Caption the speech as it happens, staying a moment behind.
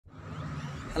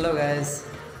Hello guys,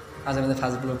 আজ আমাদের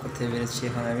first blog করতে বেরোচ্ছি।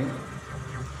 এখন আমি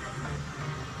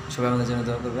সবাই আমাদের জন্য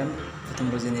দোয়া করবেন। প্রথম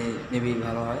রোজে মেবি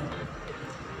ভালো হয়।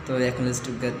 তো এখন let's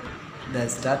to get the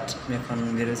start. আমি এখন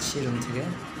বেরোচ্ছি রুম থেকে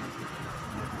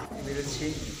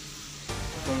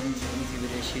এখন রুম থেকে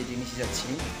বেরিয়ে সেই নিচে যাচ্ছি।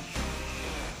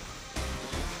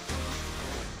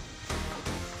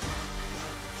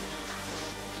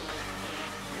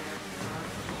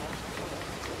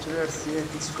 চলে আসছি,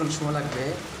 কিছুক্ষণ সময় লাগবে।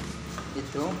 এই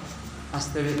তো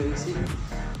আসতে বেরোয়েছি।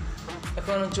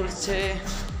 এখন চলছে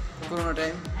করোনা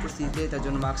টাইম পরিস্থিতিতে, তার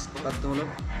জন্য মাস্ক বাধ্যতামূলক।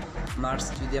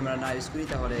 মাস্ক যদি আমরা না ইউজ করি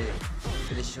তাহলে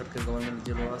দেশি সরকার গভর্নমেন্ট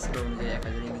যে ল আছে অনুযায়ী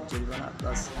 1000 ইংরেজ জরিমানা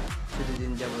প্লাস 2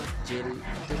 দিন যাবত জেল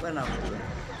হতে পারে, না হতে পারে।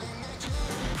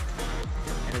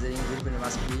 1000 ইংরেজ জরিমানা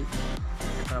মাস্ক ফ্রি।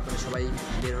 এখন আপনারা সবাই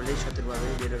বের হলেই সতর্কভাবে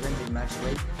বের হবেন, যে মাস্ক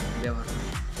সবাই ব্যবহার করবেন।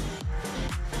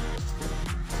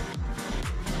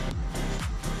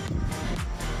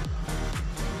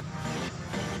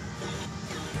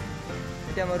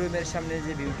 এটা আমার রুমের সামনে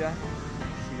যে ভিউটা,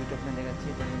 সেই ভিউটা আপনার দেখাচ্ছি।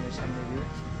 এটা রুমের সামনে ভিউ,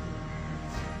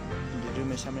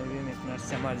 রুমের সামনে ভিউ। এখন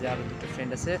আসছে আমার যে আরও দুটো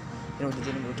ফ্রেন্ড আছে, এর মধ্যে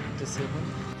জন্য ভোট করতেছে এখন।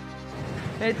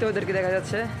 এই তো ওদেরকে দেখা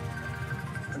যাচ্ছে,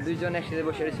 দুইজন একসাথে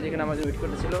বসে রয়েছে, এখানে আমার ওয়েট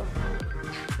করতেছিল,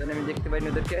 যেন আমি দেখতে পাইনি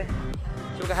ওদেরকে।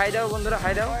 চোখে হাই দাও বন্ধুরা,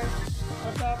 হাই দাও,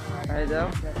 হাই দাও।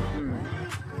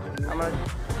 আমরা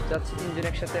যাচ্ছি তিনজন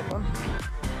একসাথে।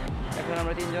 এখন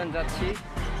আমরা তিনজন যাচ্ছি।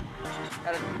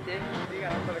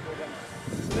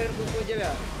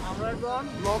 আমরা এখন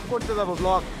ব্লগ করতে যাবো।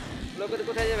 ব্লগ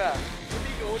কোথায় যাবে?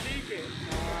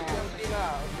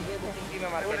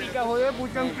 হয়ে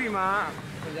পুচং প্রিমা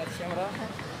যাচ্ছি আমরা।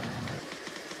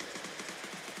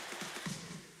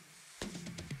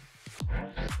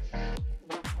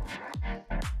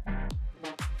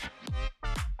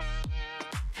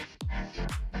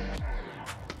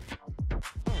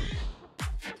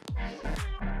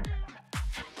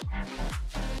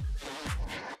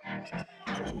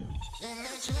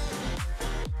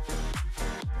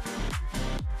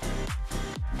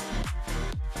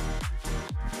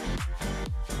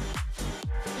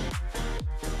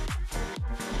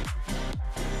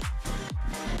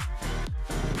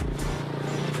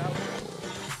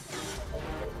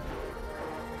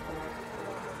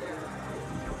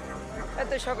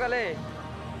 এত সকালে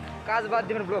কাজ বাদ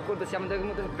দিয়ে আমরা ব্লগ করতেছি। আমাদের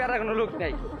মতো প্যারা কোনো লোক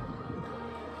নেই,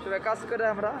 সবাই কাজ করে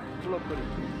আমরা ব্লগ করি।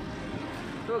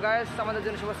 তো গাইস, আমাদের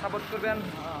জন্য সবাই সাপোর্ট করবেন,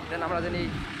 দেন আমরা যেন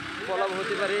ফলো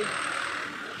হতে পারি।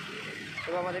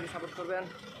 সবাই আমাদেরকে সাপোর্ট করবেন।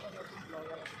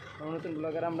 নতুন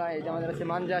ব্লগার আমরা। এই যে আমাদের আছে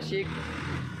মানজা আশিক,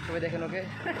 সবাই দেখেন ওকে।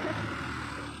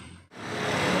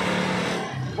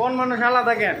 কোন মানুষ আলাদা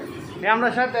থাকেন আমরা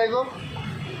সাথে আইবো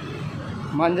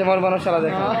মানজা মর মানুষ আলাদা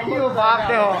দেখেন। বাপ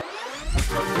দেহ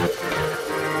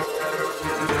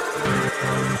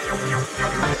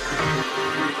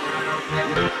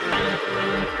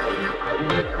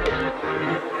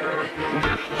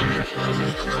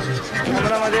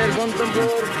আমরা আমাদের গন্তব্য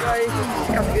প্রায়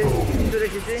কাছে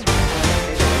রেখেছি।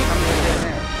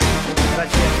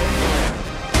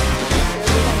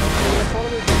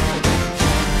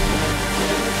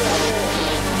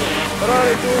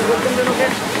 একটু বলতেন যেন ওকে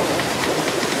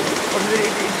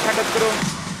সাক্ষাৎ করো।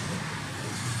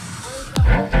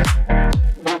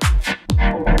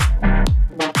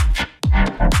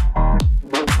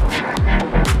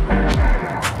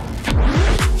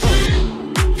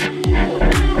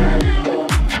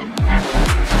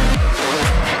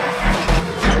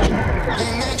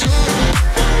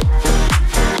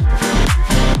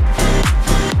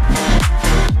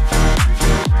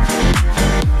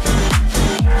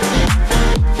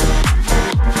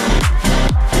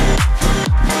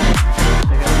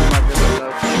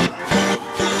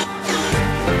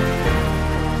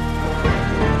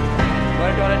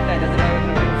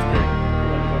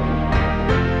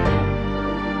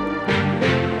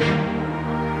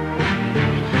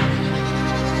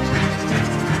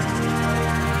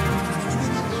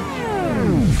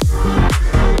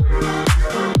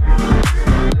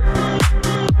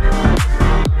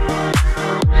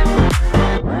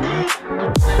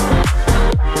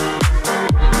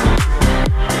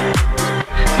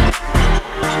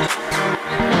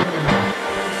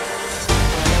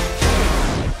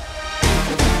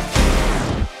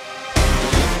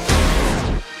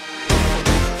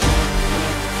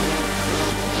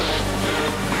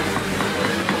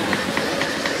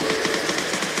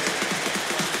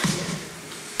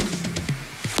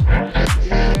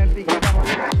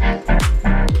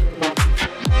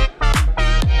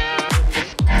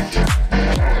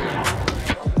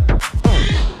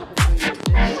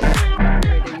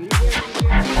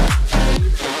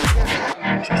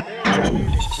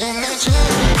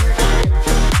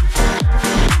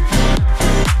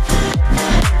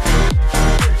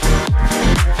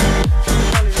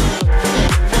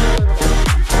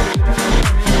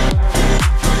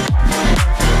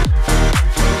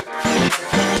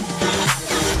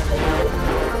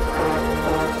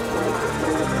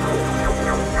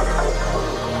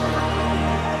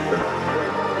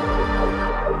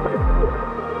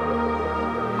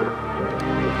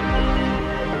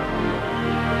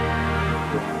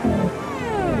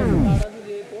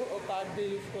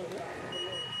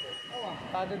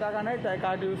 কার্ডে টাকা নেই তাই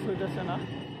কার্ড ইউজ হইতেছে না।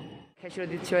 খেসুরি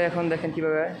দিচ্ছে এখন, দেখেন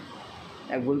কীভাবে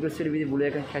এক ভুল করছে বিধি ভুলে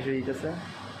এখন খেসুরি দিতেছে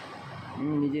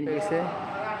নিজে নিয়ে গেছে।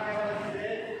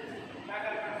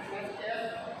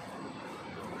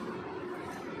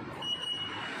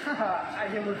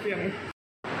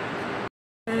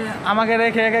 আমাকে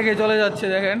রেখে একে চলে যাচ্ছে,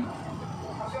 দেখেন।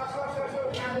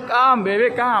 কাম বেবে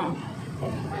কাম।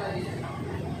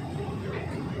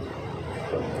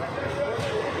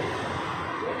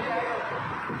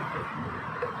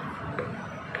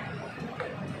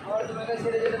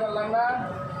 ছেড়ে যেতে পারলাম না,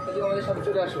 আমাদের সব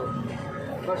চলে আসো,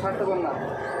 স্বার্থপর না,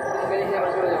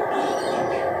 আমরা চলে যাবো।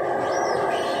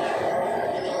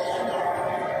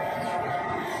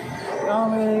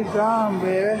 Come,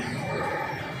 baby.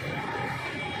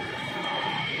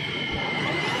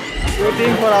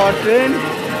 Waiting for our train.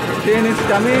 Train is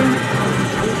coming.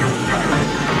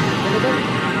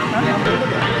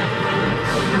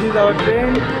 This is our train.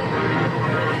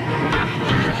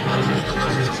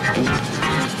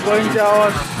 Going to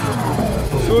our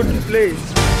shoot place.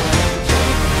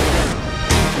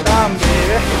 Come,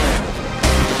 baby.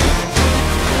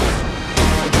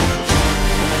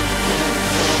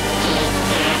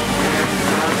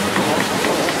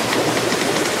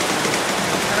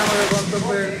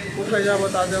 গন্তব্যে কোথায় যাবো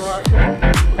তা দেওয়া আছে,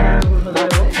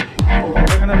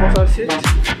 এখানে বসার সিট।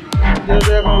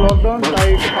 যেহেতু এখন লকডাউন তাই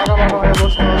ফাঁকা ফাঁকা হয়ে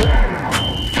বসতে হবে।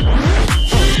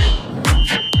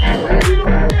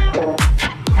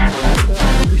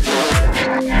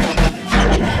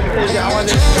 এই যে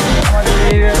আমাদের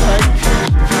এরিয়া সাইড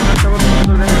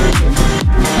সুন্দর দেখা যাচ্ছে।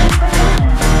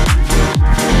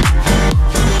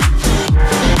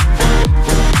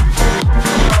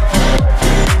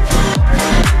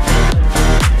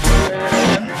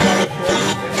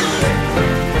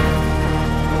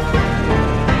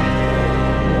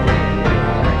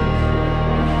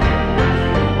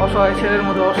 অসহায় ছেলের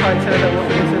মতো অসহায় ছেলেটা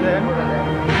বসে গেছে, দেখেন।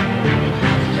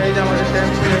 এই যে আমাদের ট্রেন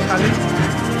খালি।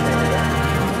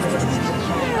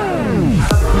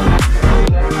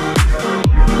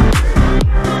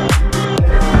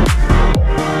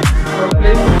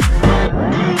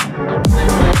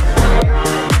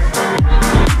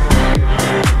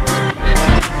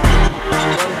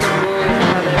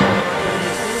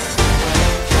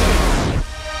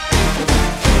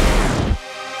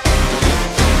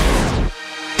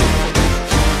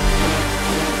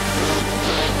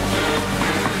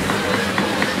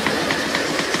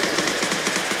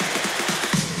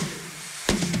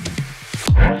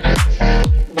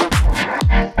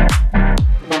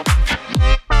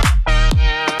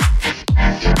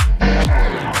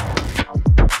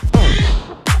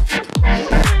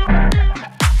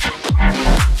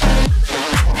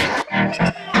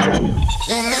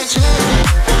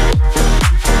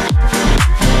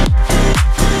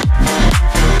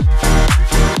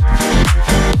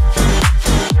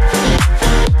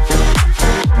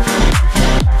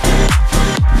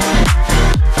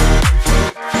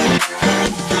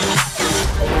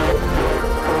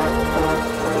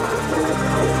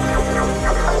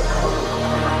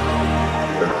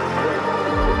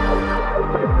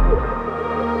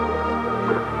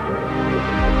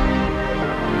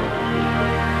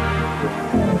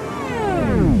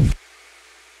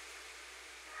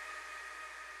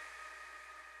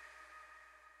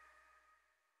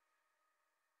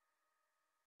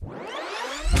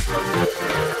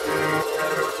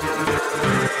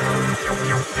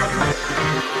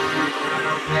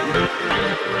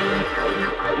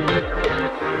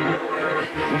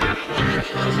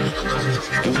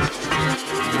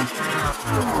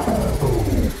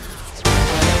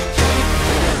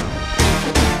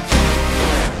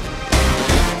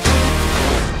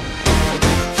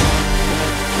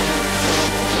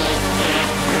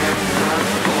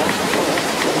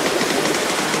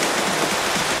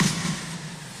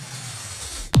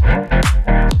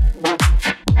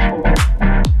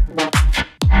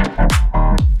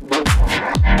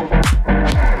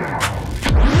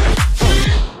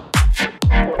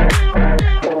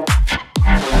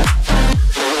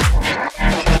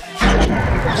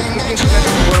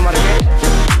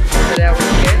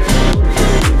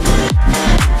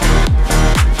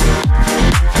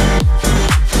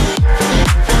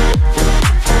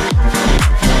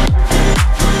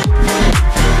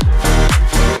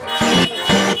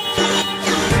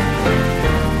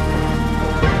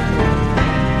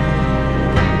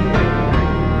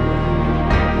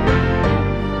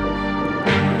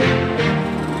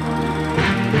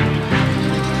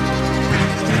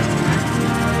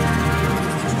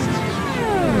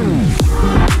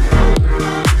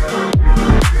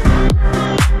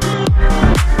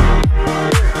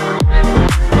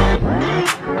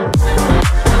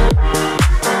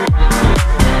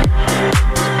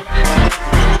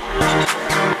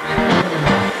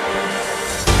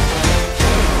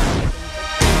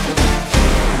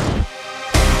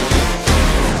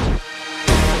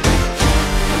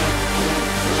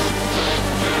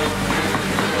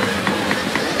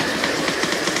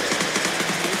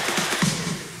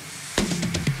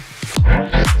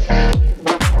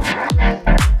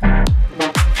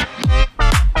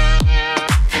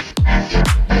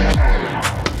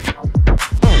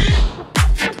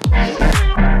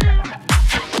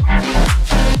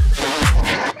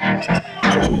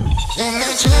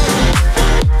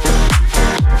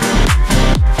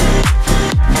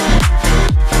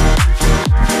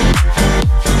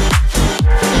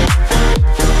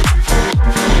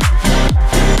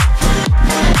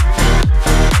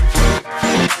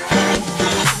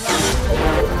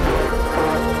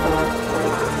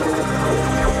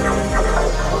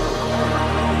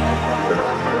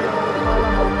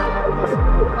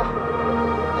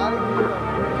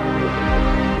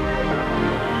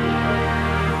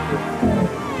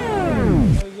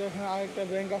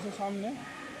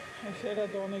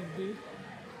 অনেক দিন,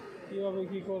 কীভাবে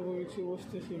কী করবো কিছু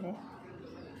বুঝতেছি না।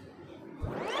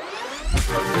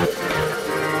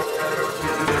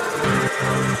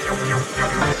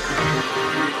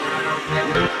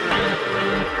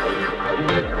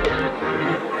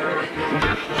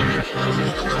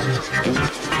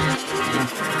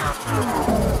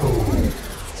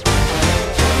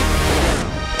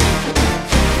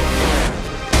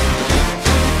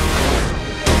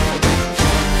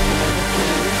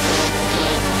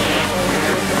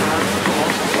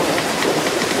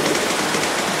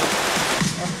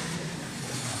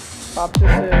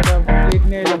 ভাবতেছে এটা প্লেট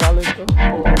নিয়ে এলে ভালো হতো,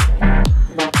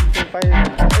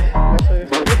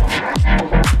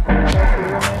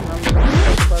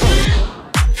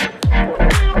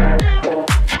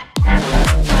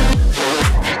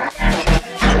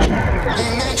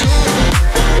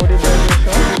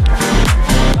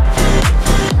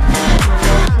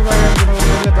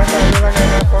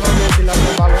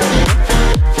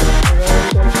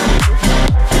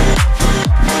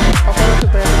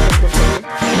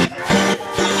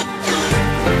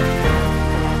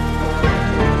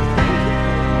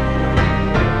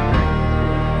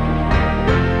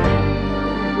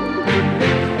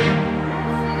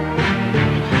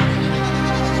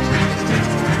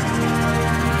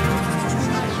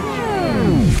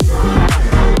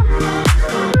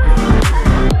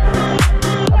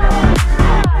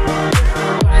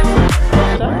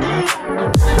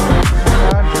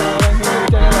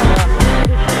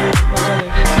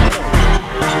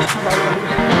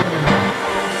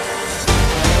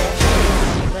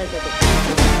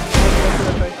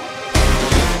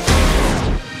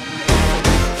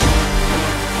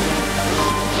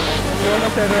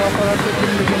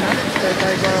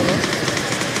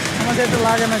 আমাদের এটা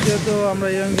লাগে না, যেহেতু আমরা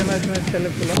ইয়ং জেনারেশনের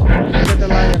ছেলেগুলো, এটা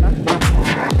লাগে না।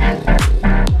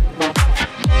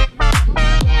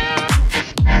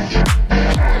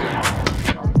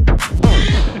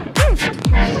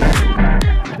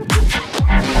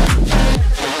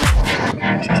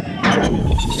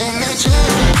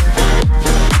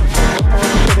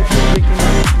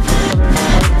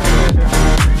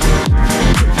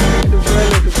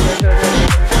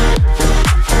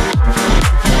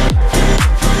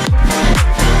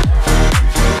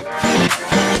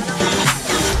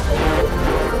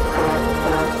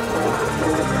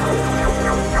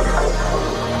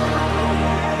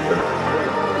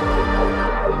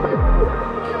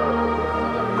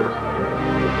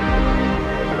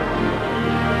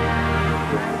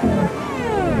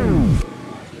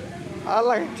 আর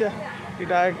লাগছে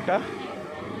এটা আরেকটা,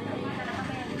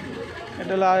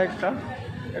 এটা হলো আরেকটা,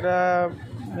 এটা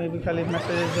মেবি খালি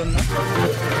মেসেজের জন্য।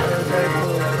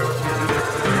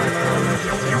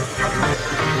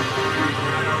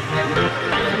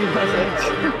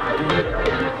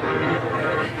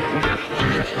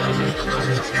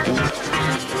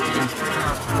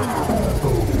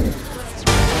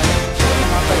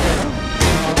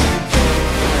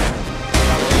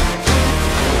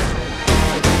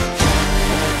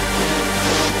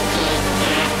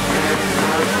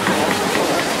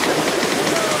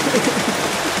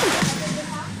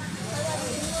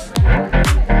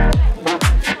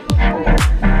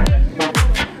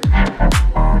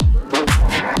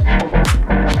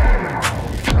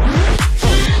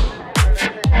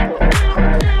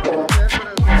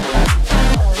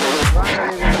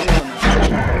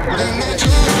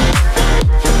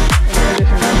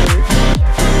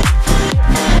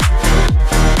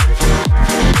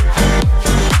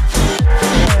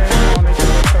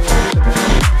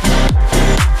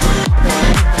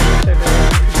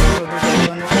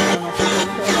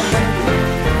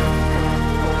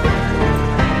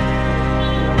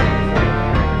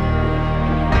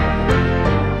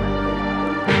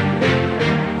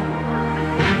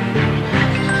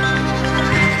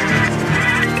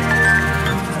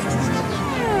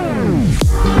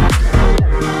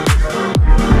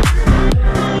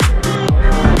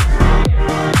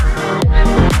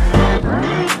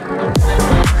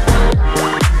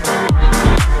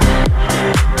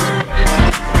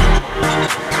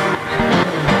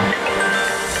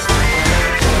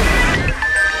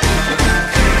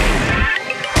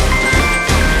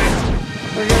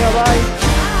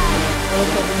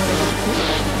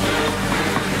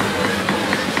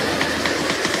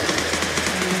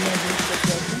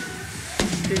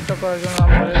 চিকিৎসা করার জন্য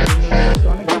আমাদের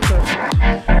অনেক কিছু আছে।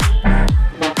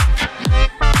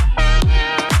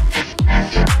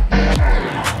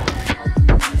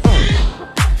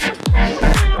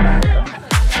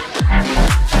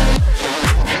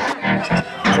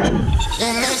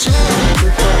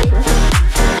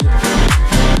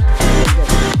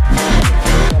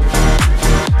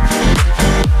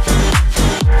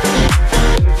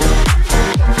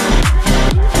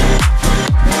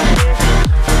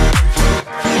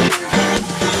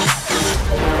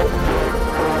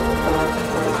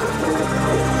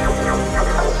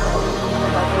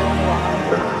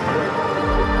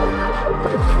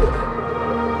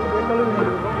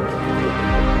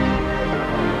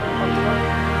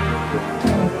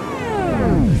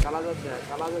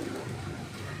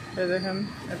 দেখেন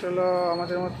এটা হলো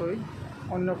আমাদের মতোই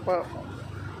অন্য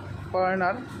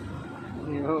ফরেনার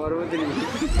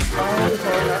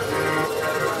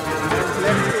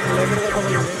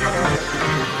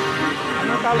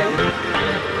কালো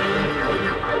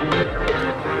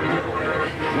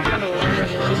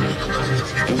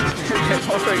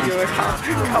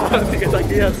খাবার দিকে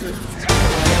তাকিয়ে আছে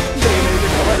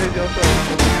খাবারের যত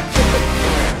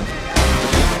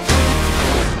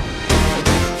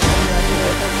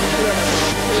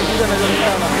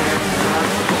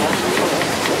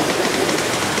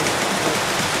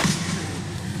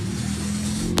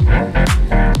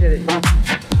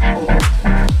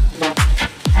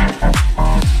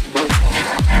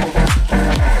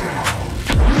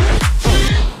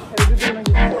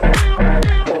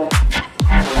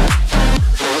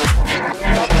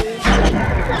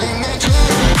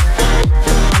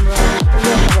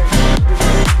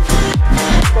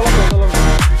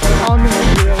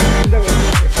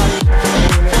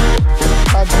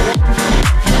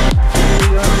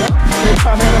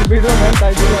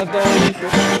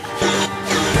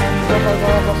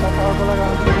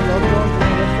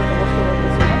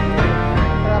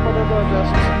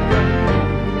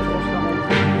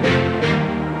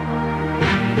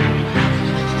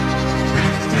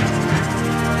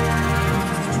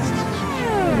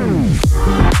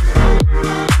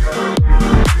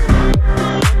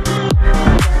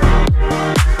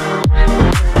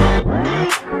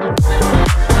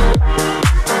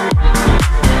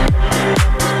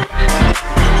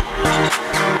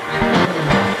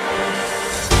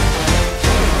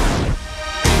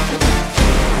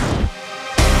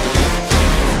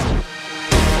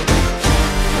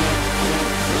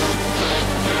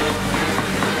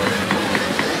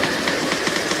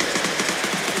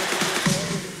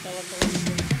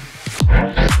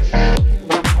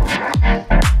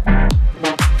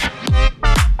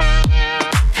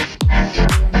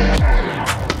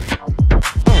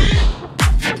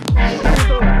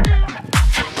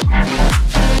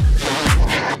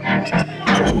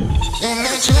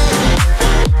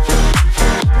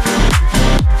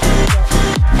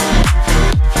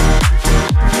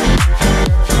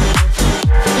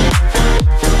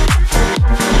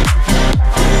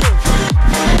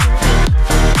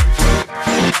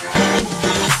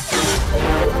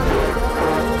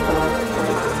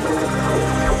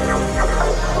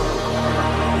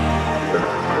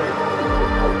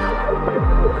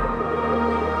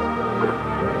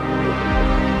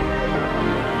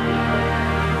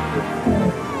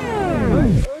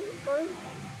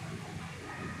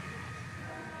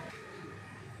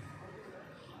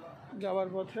যাওয়ার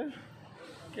পথে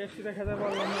কেএফসি দেখাতে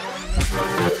পারলাম না।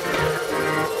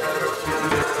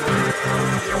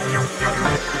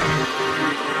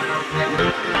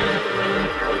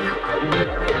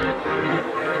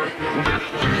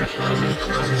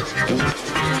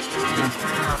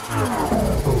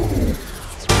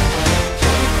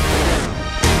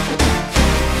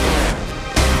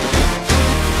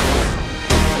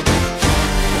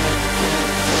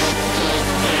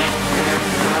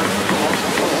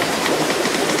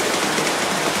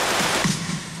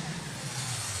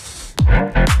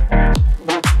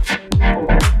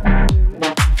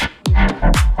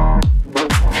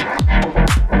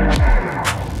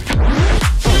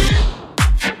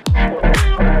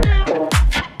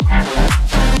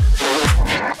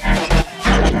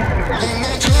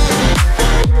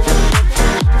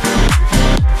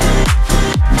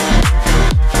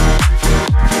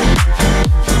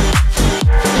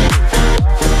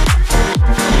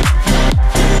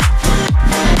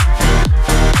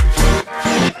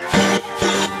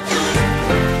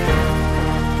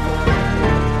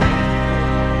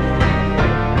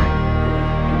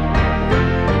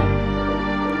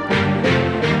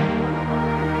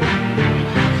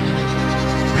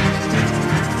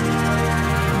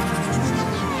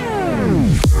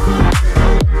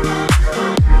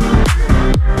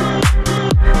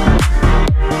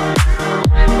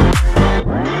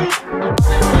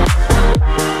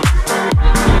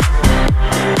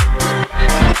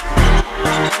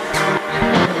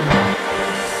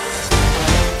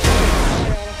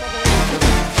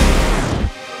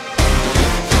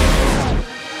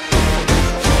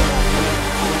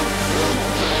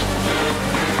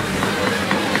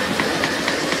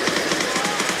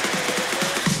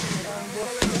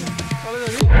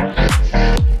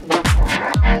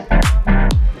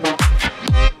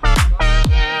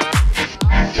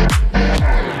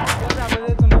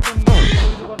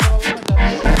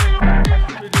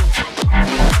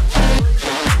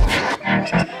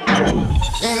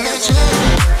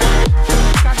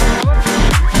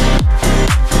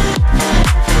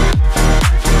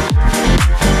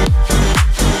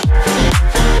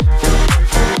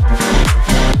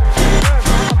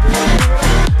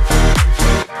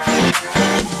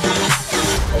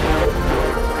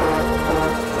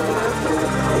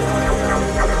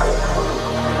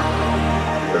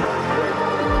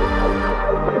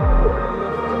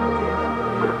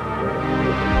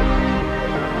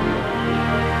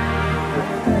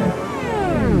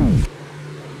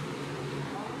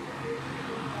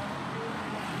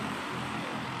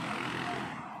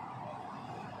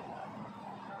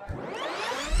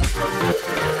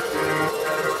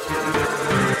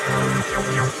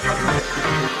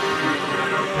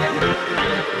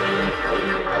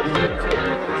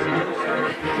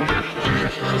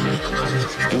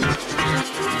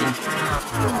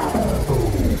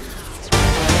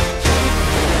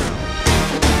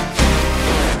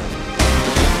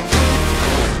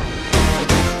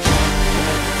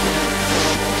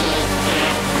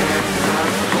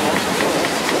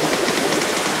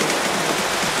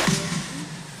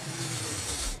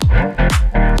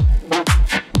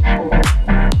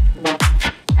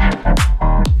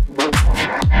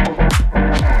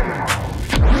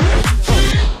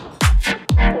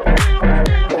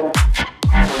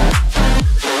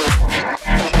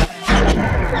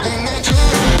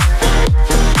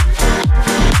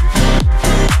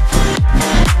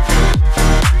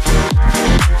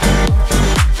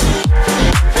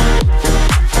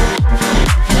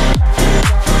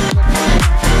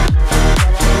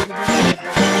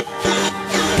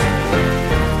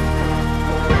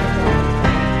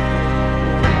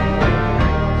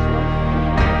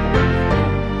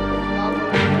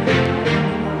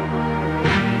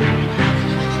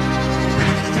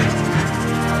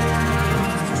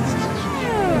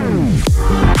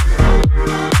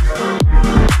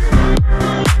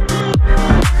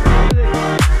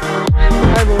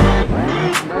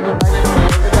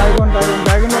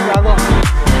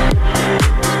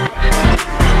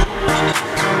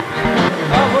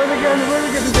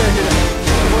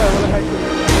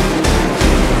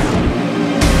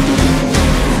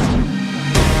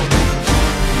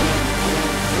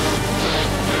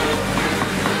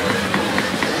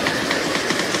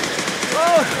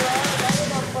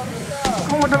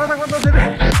 মোটা কথা